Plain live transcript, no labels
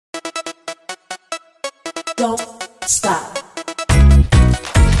Don't stop.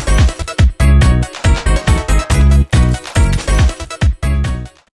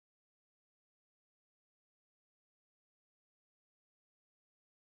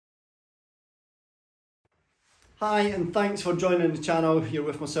 Hi and thanks for joining the channel. You're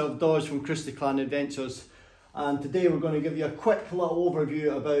with myself, Dodge from Christie Clan Adventures, and today we're going to give you a quick little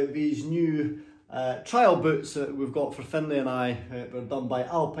overview about these new trial boots that we've got for Finlay and I. They're done by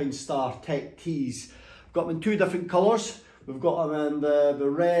Alpinestar Tech T's. We've got them in two different colours. We've got them in the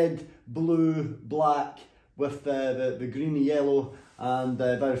red, blue, black with the greeny yellow, and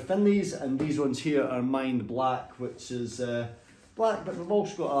they're Finlay's, and these ones here are mined black, which is black, but we've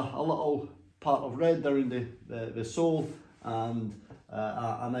also got a little part of red around the sole, and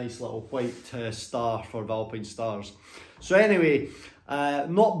a nice little white star for the Alpinestars. So anyway,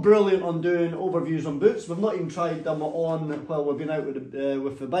 not brilliant on doing overviews on boots. We've not even tried them on while we've been out with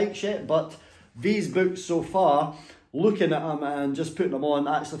the bikes yet, but these boots so far, looking at them and just putting them on,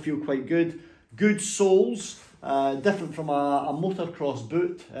 actually feel quite good. Good soles. Different from a motocross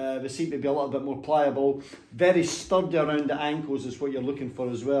boot. They seem to be a little bit more pliable, very sturdy around the ankles is what you're looking for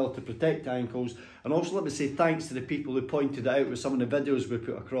as well, to protect the ankles. And also let me say thanks to the people who pointed it out with some of the videos we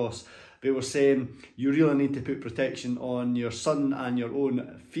put across. They were saying you really need to put protection on your son and your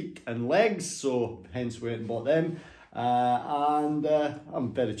own feet and legs, so hence we went and bought them. I'm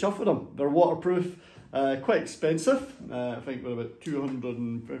very chuffed with them. They're waterproof, quite expensive. I think they're about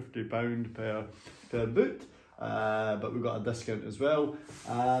 £250 per boot. But we've got a discount as well,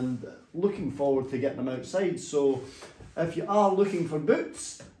 and looking forward to getting them outside. So if you are looking for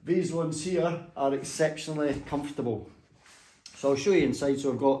boots, these ones here are exceptionally comfortable. So I'll show you inside.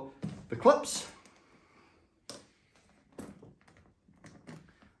 So I've got the clips,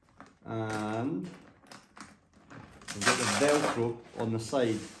 and we've got the Velcro on the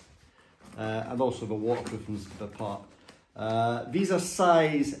side, and also the waterproofing part. These are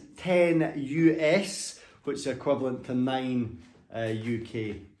size 10 US, which is equivalent to 9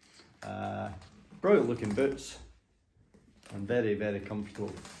 UK. Brilliant looking boots, and very, very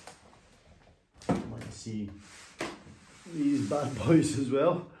comfortable. Let's see these bad boys as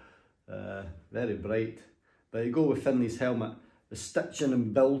well. Very bright. But you go with Finlay's helmet. The stitching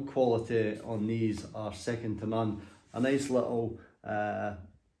and build quality on these are second to none. A nice little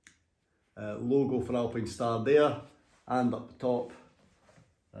logo for Alpinestar there, and up the top.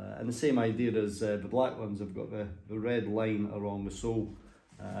 And the same idea as the black ones, have got the red line along the sole.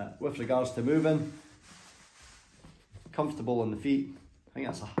 With regards to moving, comfortable on the feet. I think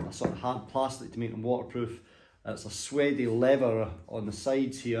that's a sort of hard plastic to make them waterproof. It's a suede leather on the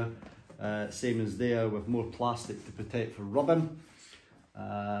sides here, same as there, with more plastic to protect for rubbing.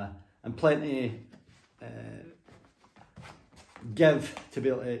 And plenty give to be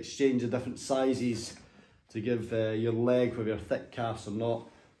able to exchange the different sizes to give your leg, whether you're thick calves or not.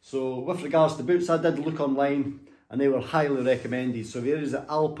 So with regards to boots, I did look online and they were highly recommended. So there is the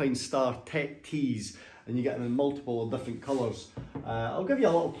Alpinestar Tech T's, and you get them in multiple different colours. I'll give you a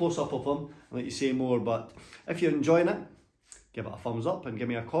little close-up of them and let you say more, but if you're enjoying it, give it a thumbs up and give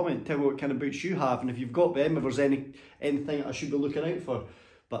me a comment. Tell me what kind of boots you have, and if you've got them, if there's anything I should be looking out for.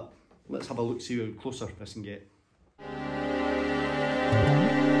 But let's have a look, see how closer this can get.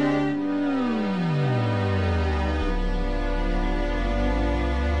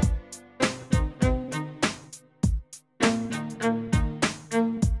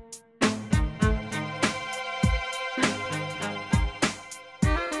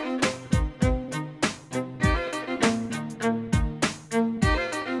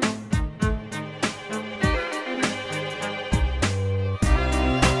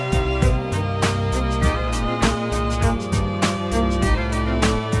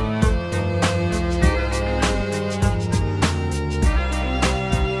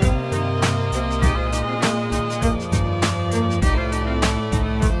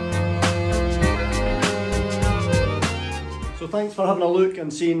 So thanks for having a look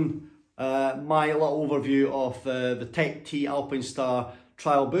and seeing my little overview of the Tech T Alpinestar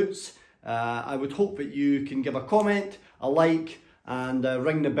trial boots. I would hope that you can give a comment, a like, and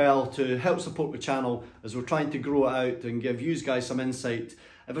ring the bell to help support the channel as we're trying to grow it out and give you guys some insight.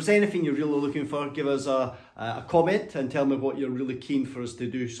 If there's anything you're really looking for, give us a comment and tell me what you're really keen for us to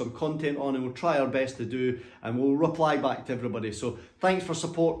do some content on, and we'll try our best to do, and we'll reply back to everybody. So thanks for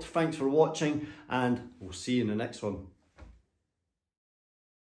support, thanks for watching, and we'll see you in the next one.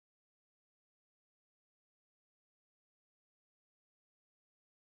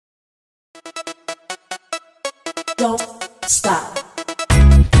 Don't stop.